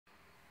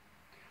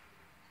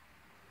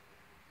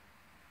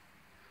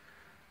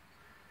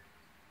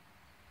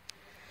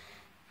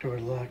Door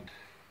locked,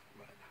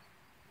 but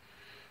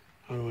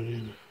I went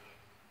in.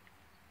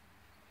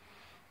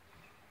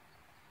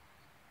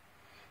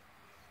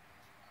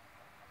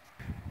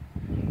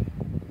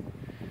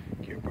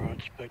 Your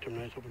broad spectrum,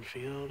 nice open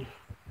field.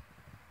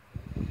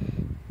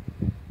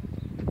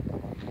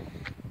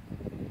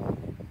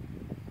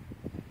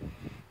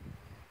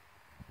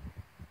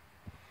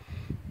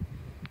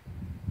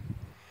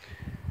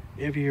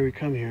 Every year we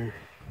come here,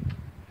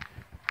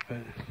 but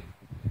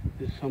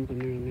it's something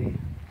new to me.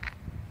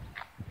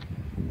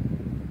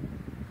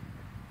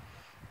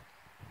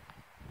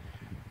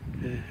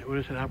 It would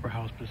have said Opera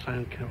House, but the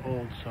sign's kind of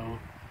old, so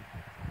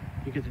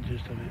you get the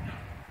gist of it.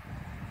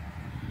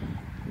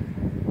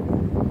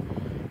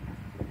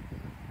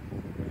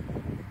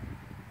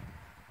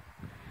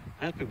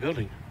 Nice big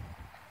building.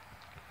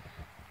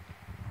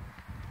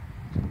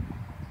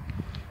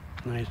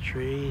 Nice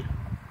tree.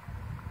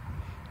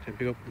 It's a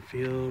big open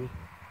field.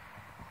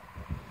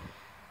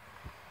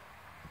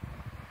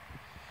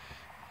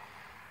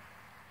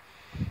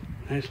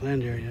 Nice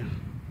land area.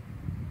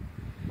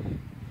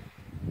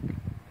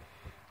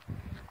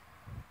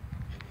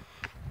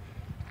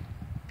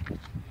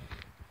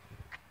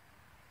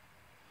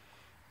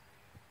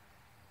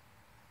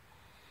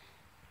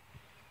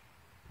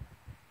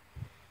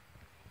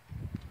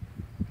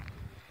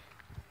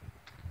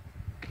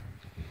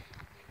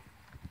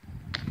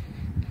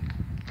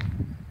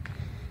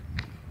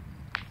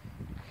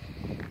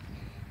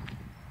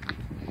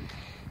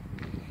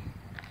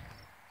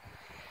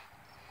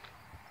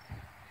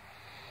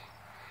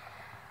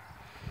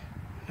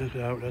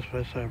 That's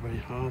what I saw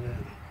everybody. All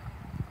that.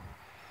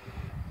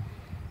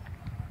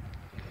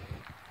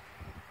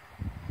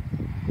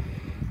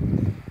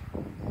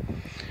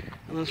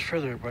 And let's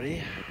further,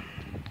 everybody.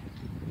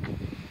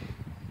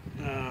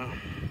 I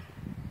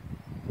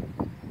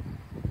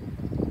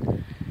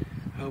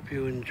hope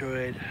you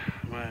enjoyed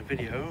my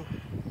video.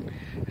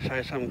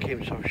 Sorry something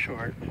came so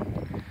short.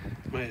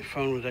 My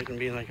phone was acting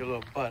being like a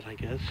little butt, I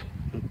guess.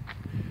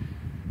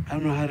 I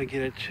don't know how to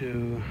get it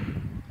to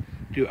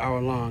do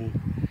hour-long.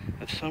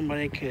 If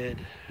somebody could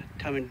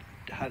tell me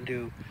how to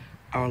do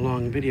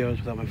hour-long videos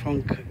without my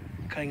phone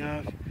cutting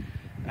off,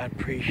 I'd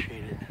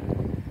appreciate it.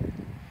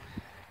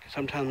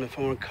 Sometimes my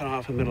phone will cut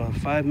off in the middle of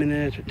 5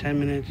 minutes or 10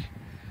 minutes.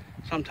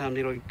 Sometimes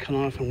it'll cut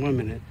off in 1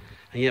 minute,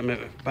 and yet my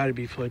body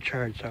be fully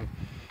charged. So,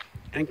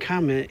 and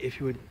comment if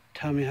you would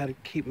tell me how to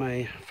keep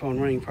my phone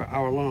running for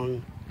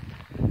hour-long.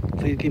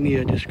 Please give me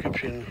a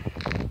description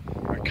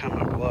or a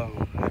comment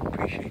below. I'd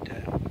appreciate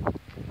that.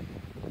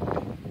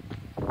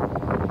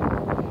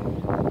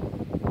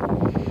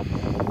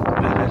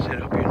 I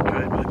hope you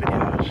enjoyed my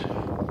videos.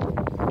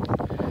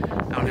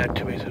 I don't have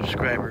too many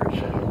subscribers. I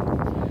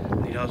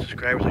need all the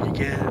subscribers I can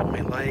get,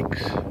 my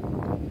likes,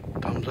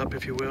 thumbs up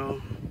if you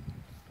will.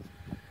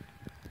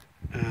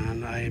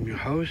 And I am your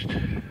host,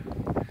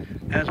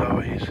 as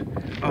always.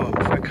 Oh,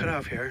 before I cut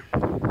off here,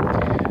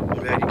 I'm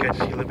glad you got to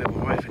see a little bit of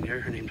my wife in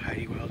here. Her name's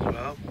Heidi Wells as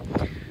well.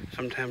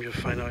 Sometimes you'll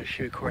find out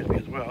she records me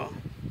as well.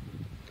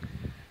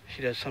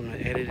 She does some of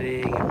the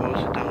editing and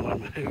most of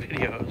downloading my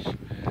videos.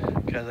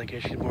 Because I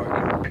guess she's more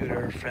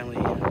computer friendly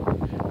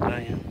than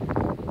I am.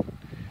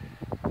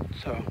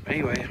 So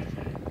anyway,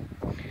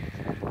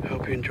 I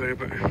hope you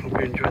enjoyed it. I hope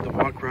you enjoyed the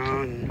walk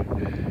around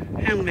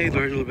and maybe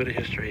learn a little bit of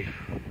history.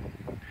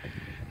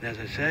 And as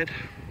I said,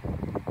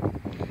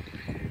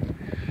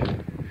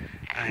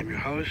 I am your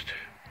host,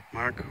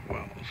 Mark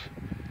Wells.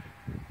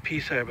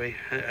 Peace, everybody.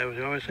 I would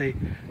always say,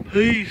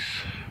 peace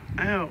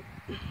out.